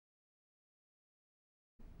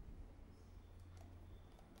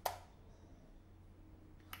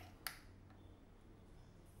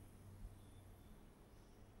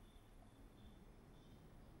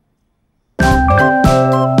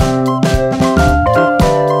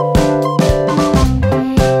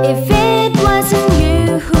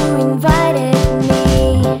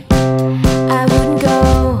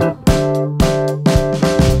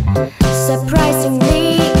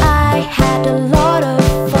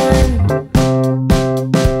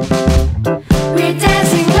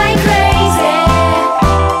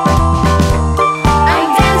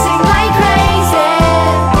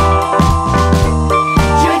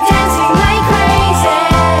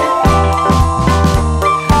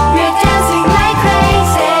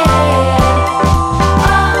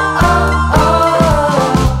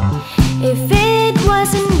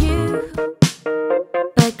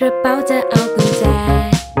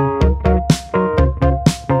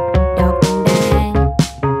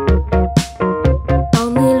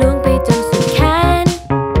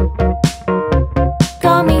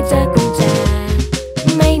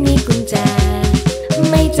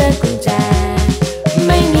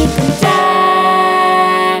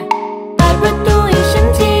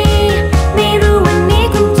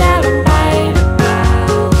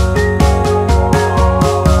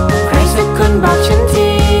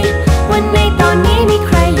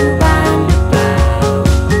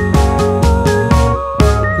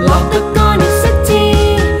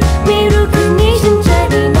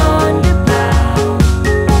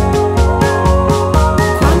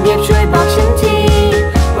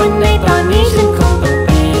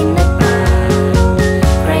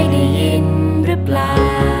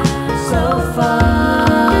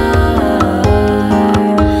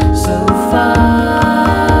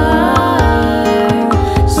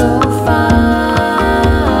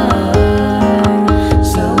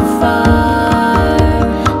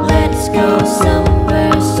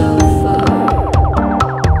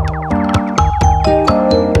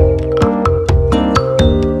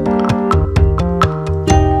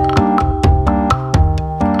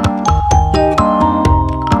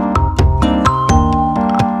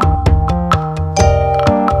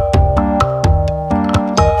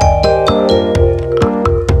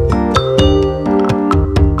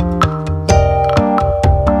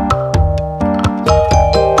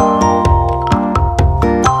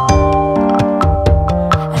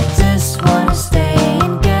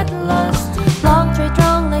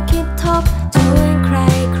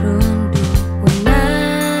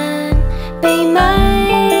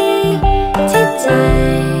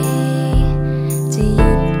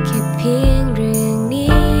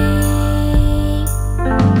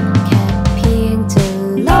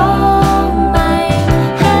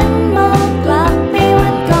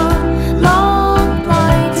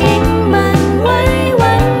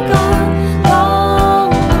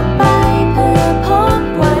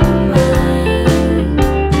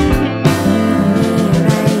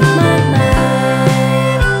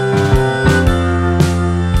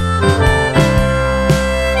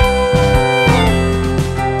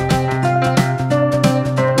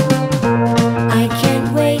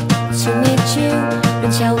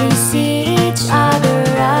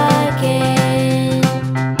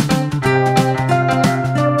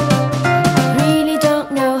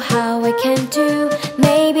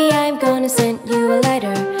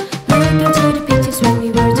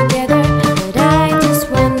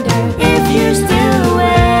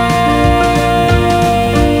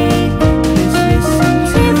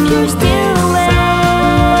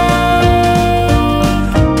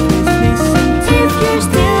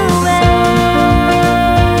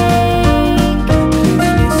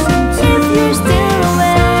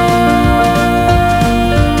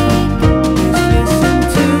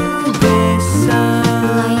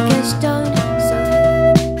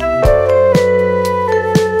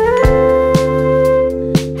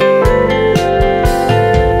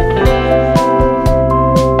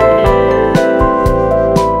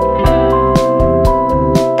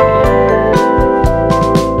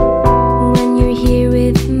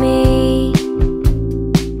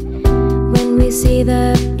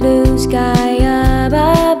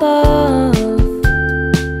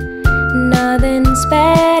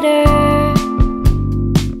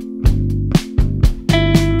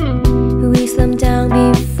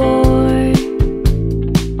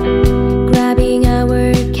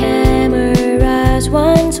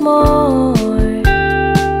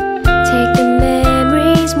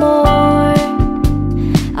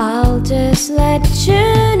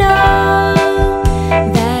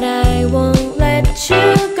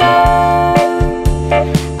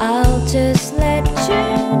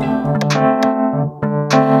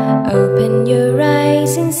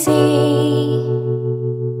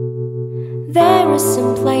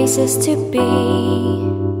places to be.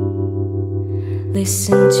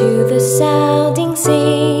 Listen to the sounding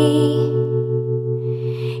sea.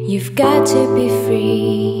 You've got to be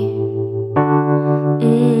free.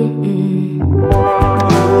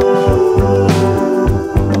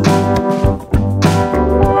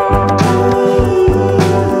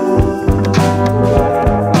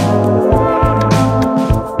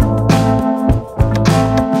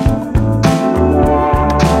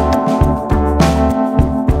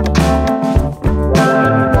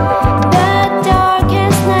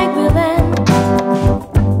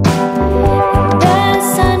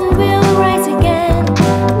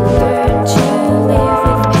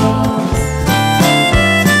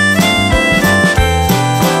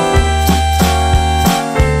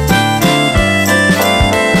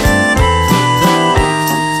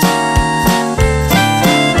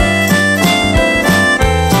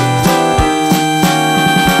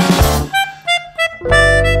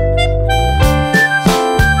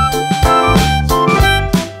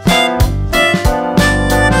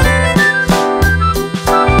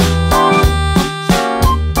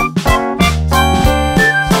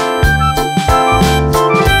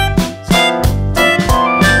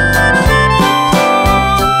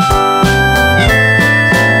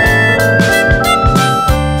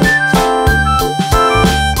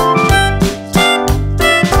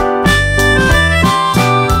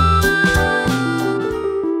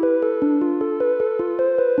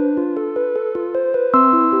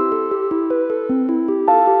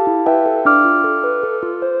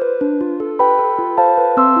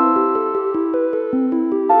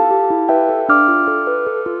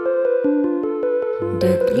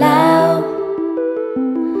ดึกแล้ว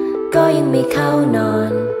ก็ยังไม่เข้านอ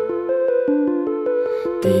น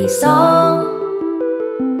ตีสอง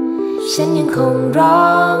ฉันยังคงร้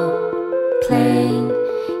องเพลง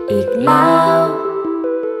อีกแล้ว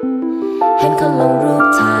เห็นเขาลงรูป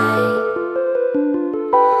ถ่าย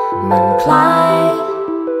มันคล้าย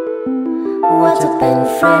ว่าจะเป็น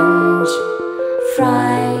French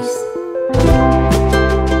fries